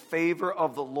experiencing the favor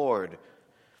of the Lord,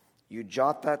 you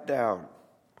jot that down,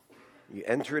 you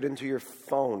enter it into your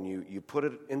phone, you put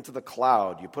it into the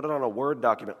cloud, you put it on a Word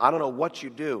document. I don't know what you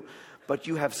do, but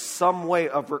you have some way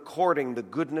of recording the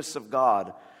goodness of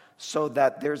God so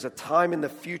that there's a time in the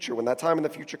future, when that time in the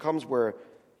future comes where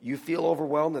you feel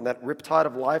overwhelmed and that riptide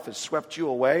of life has swept you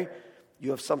away, you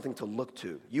have something to look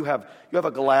to. You have a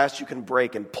glass you can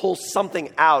break and pull something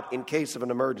out in case of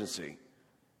an emergency.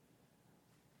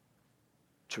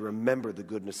 To remember the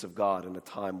goodness of God in a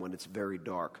time when it's very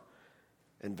dark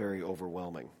and very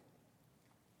overwhelming.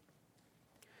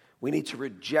 We need to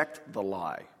reject the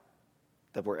lie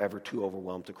that we're ever too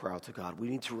overwhelmed to cry out to God. We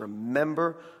need to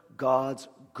remember God's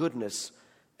goodness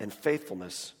and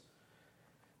faithfulness.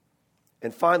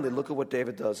 And finally, look at what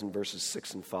David does in verses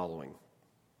 6 and following.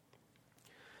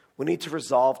 We need to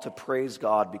resolve to praise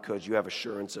God because you have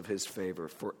assurance of His favor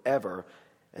forever.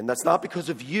 And that's not because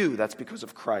of you, that's because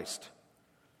of Christ.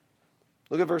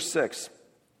 Look at verse 6.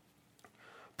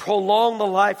 Prolong the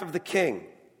life of the king.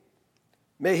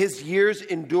 May his years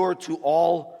endure to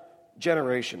all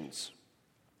generations.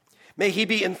 May he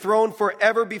be enthroned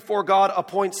forever before God.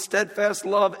 Appoint steadfast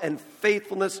love and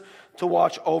faithfulness to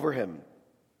watch over him.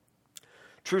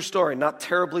 True story, not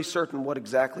terribly certain what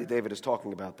exactly David is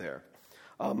talking about there.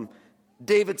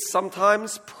 David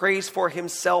sometimes prays for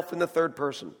himself in the third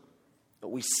person.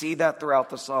 We see that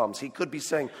throughout the Psalms. He could be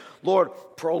saying, Lord,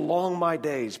 prolong my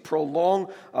days,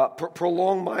 prolong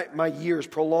my years,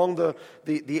 prolong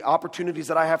the opportunities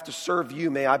that I have to serve you.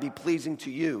 May I be pleasing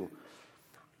to you.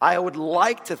 I would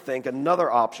like to think another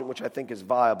option, which I think is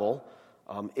viable,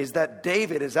 is that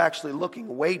David is actually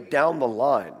looking way down the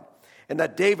line. And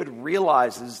that David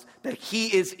realizes that he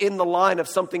is in the line of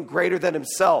something greater than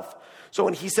himself. So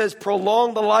when he says,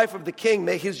 prolong the life of the king,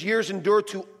 may his years endure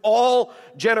to all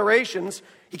generations,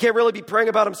 he can't really be praying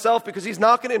about himself because he's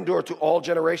not going to endure to all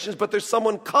generations. But there's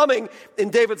someone coming in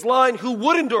David's line who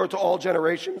would endure to all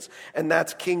generations, and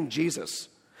that's King Jesus.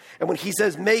 And when he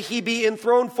says, may he be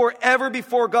enthroned forever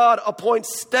before God, appoint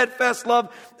steadfast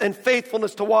love and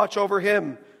faithfulness to watch over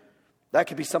him. That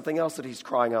could be something else that he's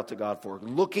crying out to God for.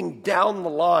 Looking down the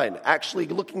line, actually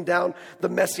looking down the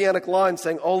messianic line,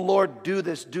 saying, oh Lord, do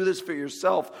this for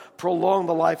yourself. Prolong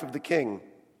the life of the king.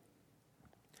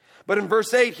 But in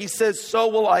verse 8, he says, so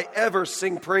will I ever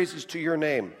sing praises to your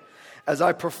name as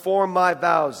I perform my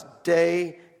vows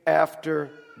day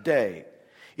after day.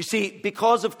 You see,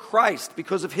 because of Christ,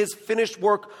 because of his finished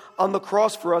work on the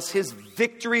cross for us, his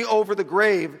victory over the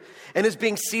grave, and his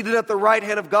being seated at the right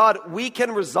hand of God, we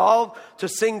can resolve to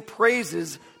sing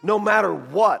praises no matter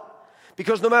what.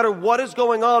 Because no matter what is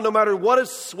going on, no matter what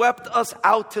has swept us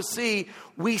out to sea,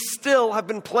 we still have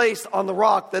been placed on the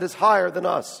rock that is higher than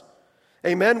us.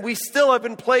 Amen. We still have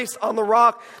been placed on the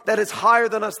rock that is higher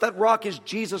than us. That rock is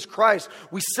Jesus Christ.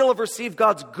 We still have received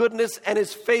God's goodness and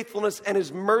His faithfulness and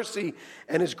His mercy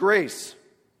and His grace.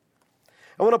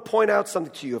 I want to point out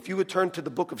something to you. If you would turn to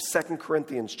the book of 2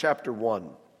 Corinthians chapter 1.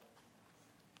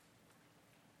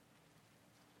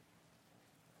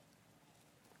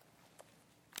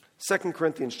 2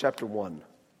 Corinthians chapter 1.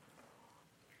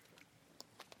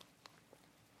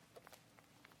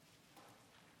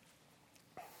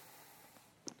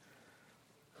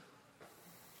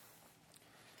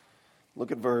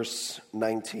 Look at verse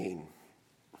 19.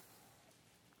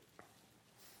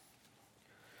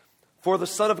 For the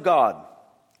Son of God,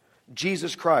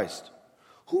 Jesus Christ,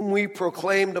 whom we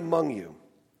proclaimed among you,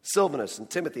 Silvanus and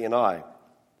Timothy and I,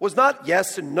 was not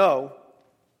yes and no,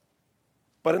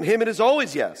 but in Him it is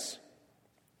always yes.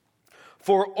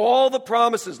 For all the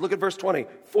promises, look at verse 20,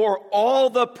 for all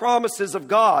the promises of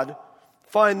God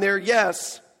find their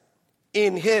yes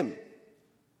in Him.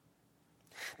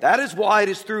 That is why it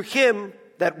is through Him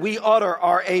that we utter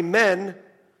our amen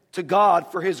to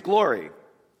God for His glory.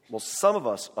 Well, some of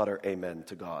us utter amen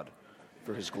to God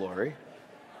for His glory.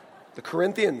 The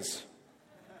Corinthians.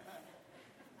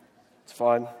 It's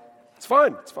fine. It's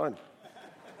fine. It's fine.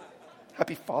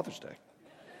 Happy Father's Day.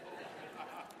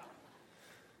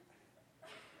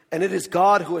 And it is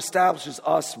God who establishes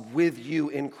us with you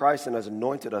in Christ and has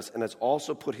anointed us and has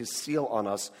also put His seal on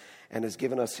us and has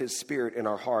given us His Spirit in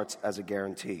our hearts as a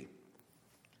guarantee.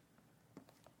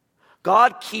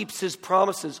 God keeps His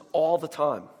promises all the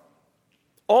time.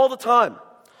 All the time.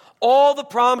 All the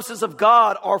promises of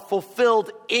God are fulfilled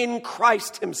in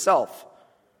Christ Himself.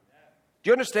 Do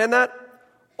you understand that?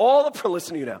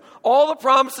 Listen to you now. All the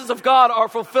promises of God are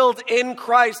fulfilled in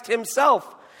Christ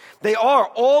Himself. They are.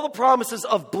 All the promises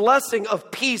of blessing, of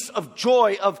peace, of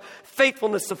joy, of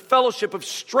faithfulness, of fellowship, of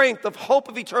strength, of hope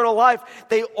of eternal life,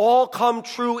 they all come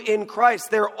true in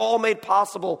Christ. They're all made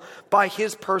possible by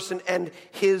His person and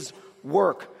His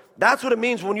work. That's what it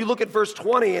means when you look at verse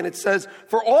 20 and it says,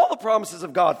 for all the promises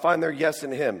of God find their yes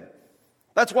in Him.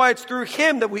 That's why it's through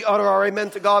Him that we utter our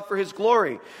amen to God for His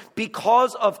glory.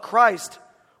 Because of Christ,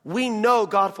 we know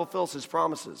God fulfills His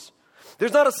promises.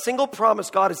 There's not a single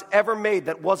promise God has ever made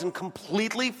that wasn't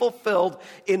completely fulfilled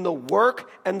in the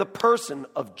work and the person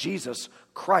of Jesus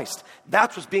Christ.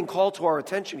 That's what's being called to our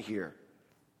attention here.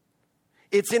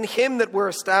 It's in Him that we're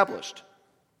established.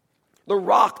 The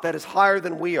rock that is higher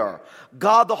than we are.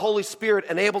 God the Holy Spirit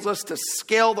enables us to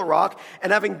scale the rock,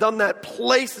 and having done that,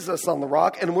 places us on the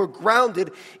rock, and we're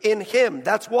grounded in Him.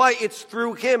 That's why it's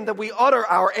through Him that we utter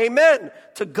our amen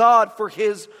to God for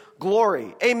His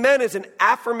glory. Amen is an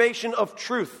affirmation of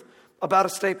truth about a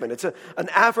statement. It's an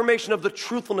affirmation of the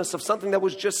truthfulness of something that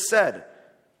was just said.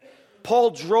 Paul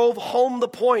drove home the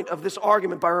point of this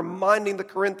argument by reminding the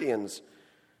Corinthians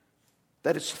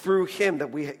that it's through Him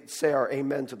that we say our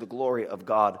amen to the glory of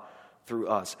God through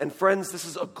us. And friends, this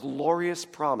is a glorious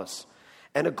promise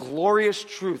and a glorious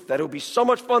truth that it would be so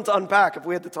much fun to unpack if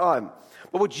we had the time.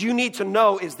 But what you need to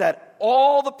know is that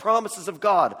all the promises of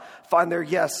God find their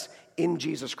yes in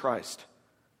Jesus Christ.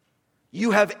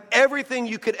 You have everything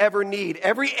you could ever need,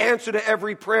 every answer to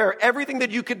every prayer, everything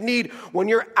that you could need when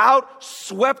you're out,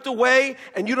 swept away,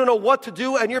 and you don't know what to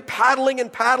do, and you're paddling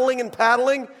and paddling and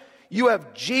paddling. You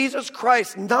have Jesus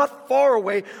Christ not far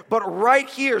away, but right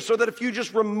here, so that if you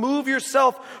just remove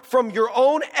yourself from your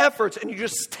own efforts and you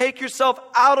just take yourself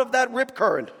out of that rip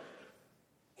current,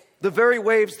 the very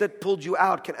waves that pulled you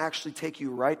out can actually take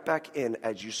you right back in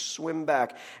as you swim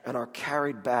back and are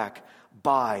carried back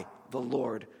by the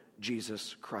Lord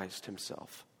Jesus Christ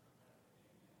Himself.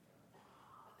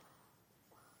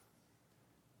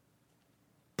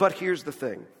 But here's the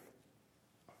thing.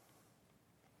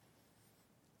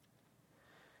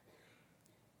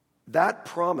 That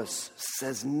promise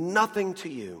says nothing to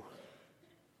you.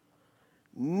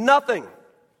 Nothing.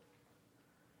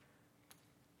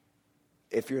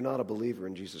 If you're not a believer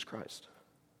in Jesus Christ.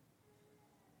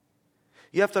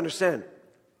 You have to understand,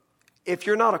 if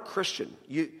you're not a Christian,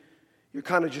 you're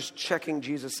kind of just checking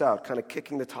Jesus out, kind of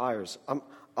kicking the tires.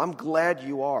 I'm glad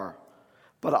you are.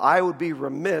 But I would be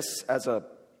remiss as a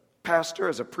pastor,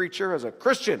 as a preacher, as a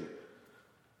Christian,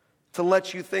 to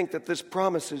let you think that this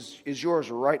promise is yours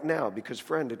right now, because,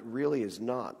 friend, it really is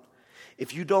not.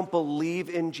 If you don't believe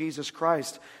in Jesus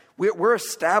Christ, we're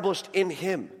established in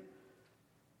Him.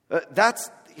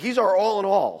 He's our all in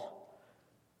all.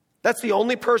 That's the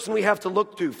only person we have to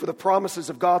look to for the promises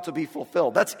of God to be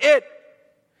fulfilled. That's it.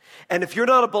 And if you're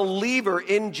not a believer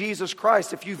in Jesus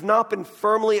Christ, if you've not been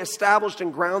firmly established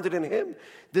and grounded in Him,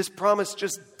 this promise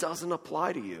just doesn't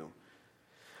apply to you.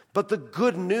 But the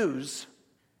good news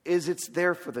is it's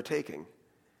there for the taking.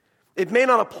 It may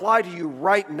not apply to you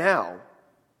right now,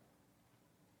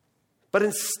 but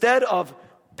instead of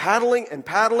paddling and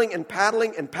paddling and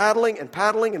paddling and paddling and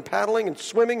paddling and paddling and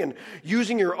swimming and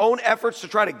using your own efforts to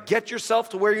try to get yourself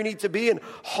to where you need to be and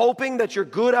hoping that your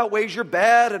good outweighs your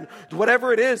bad and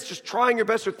whatever it is, just trying your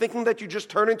best or thinking that you just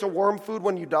turn into worm food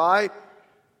when you die.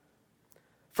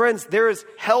 Friends, there is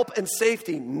help and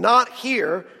safety not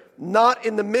here, not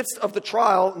in the midst of the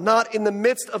trial, not in the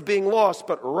midst of being lost,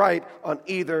 but right on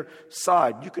either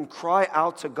side. You can cry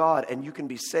out to God and you can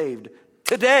be saved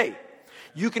today.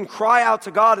 You can cry out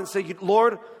to God and say,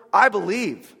 Lord, I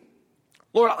believe.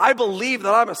 Lord, I believe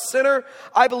that I'm a sinner.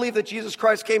 I believe that Jesus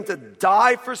Christ came to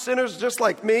die for sinners just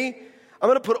like me. I'm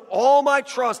going to put all my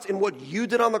trust in what you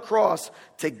did on the cross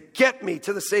to get me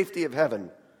to the safety of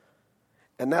heaven.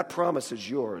 And that promise is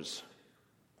yours.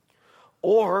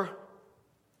 Or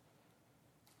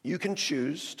you can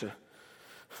choose to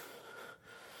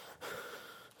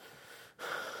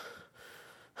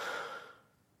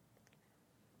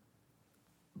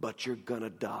but you're going to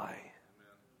die.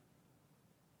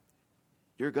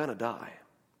 You're going to die.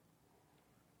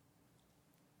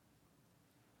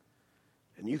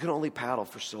 And you can only paddle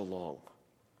for so long.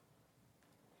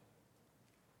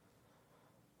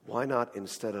 Why not,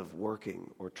 instead of working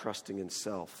or trusting in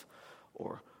self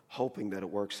or hoping that it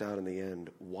works out in the end,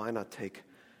 why not take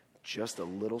just a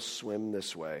little swim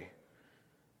this way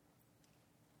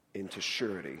into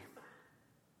surety?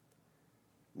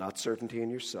 Not certainty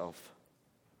in yourself,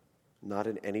 not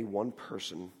in any one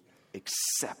person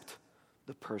except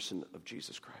the person of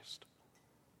Jesus Christ.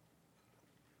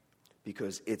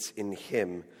 Because it's in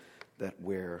him that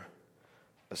we're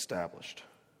established.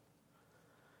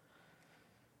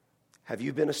 Have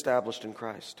you been established in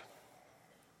Christ?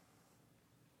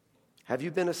 Have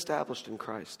you been established in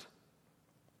Christ?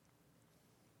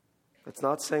 That's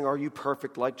not saying, are you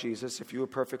perfect like Jesus? If you were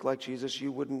perfect like Jesus,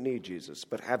 you wouldn't need Jesus.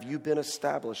 But have you been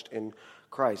established in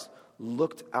Christ?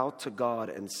 Looked out to God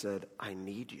and said, I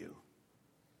need you.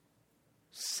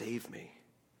 Save me.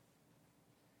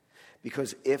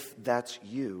 Because if that's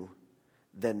you,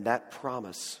 then that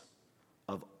promise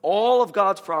of all of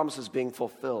God's promises being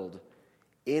fulfilled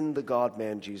in the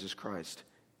God-man Jesus Christ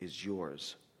is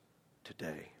yours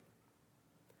today.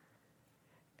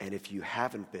 And if you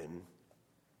haven't been,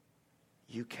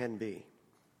 you can be.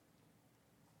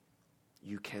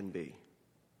 You can be.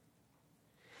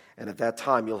 And at that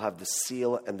time, you'll have the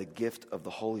seal and the gift of the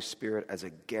Holy Spirit as a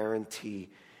guarantee,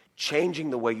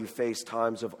 changing the way you face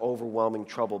times of overwhelming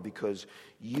trouble, because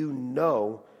you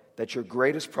know that your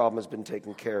greatest problem has been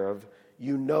taken care of.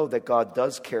 You know that God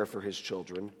does care for his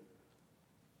children.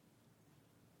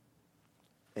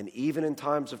 And even in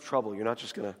times of trouble, you're not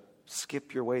just going to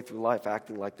skip your way through life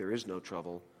acting like there is no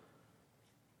trouble.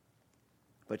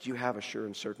 But you have a sure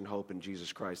and certain hope in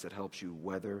Jesus Christ that helps you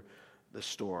weather the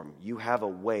storm. You have a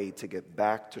way to get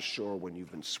back to shore when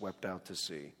you've been swept out to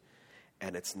sea.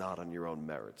 And it's not on your own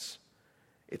merits.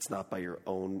 It's not by your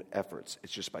own efforts.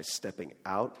 It's just by stepping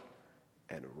out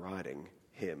and riding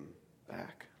him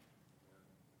back.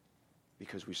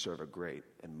 Because we serve a great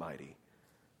and mighty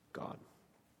God.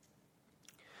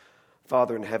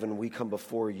 Father in heaven, we come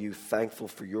before you thankful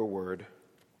for your word.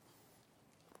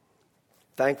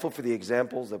 Thankful for the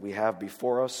examples that we have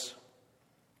before us.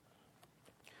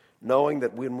 Knowing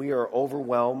that when we are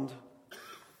overwhelmed,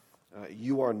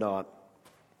 you are not.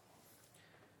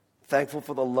 Thankful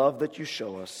for the love that you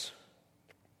show us.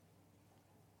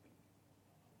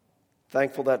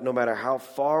 Thankful that no matter how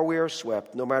far we are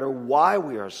swept, no matter why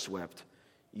we are swept,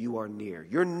 you are near.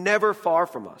 You're never far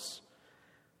from us.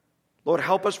 Lord,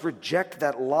 help us reject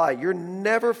that lie. You're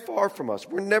never far from us.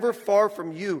 We're never far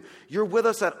from you. You're with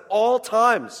us at all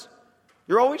times.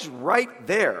 You're always right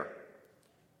there.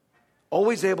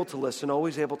 Always able to listen,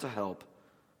 always able to help,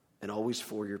 and always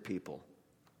for your people.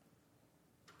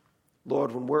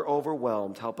 Lord, when we're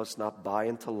overwhelmed, help us not buy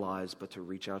into lies, but to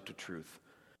reach out to truth.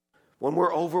 When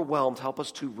we're overwhelmed, help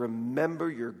us to remember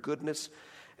your goodness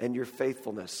and your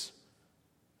faithfulness.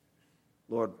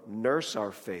 Lord, nurse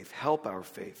our faith, help our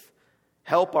faith.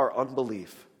 Help our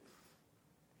unbelief.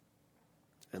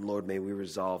 And Lord, may we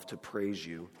resolve to praise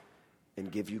you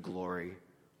and give you glory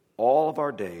all of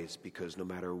our days, because no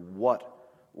matter what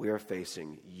we are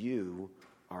facing, you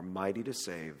are mighty to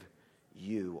save,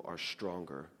 you are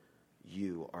stronger,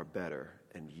 you are better,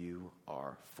 and you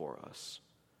are for us.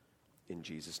 In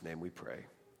Jesus' name we pray.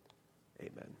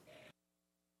 Amen.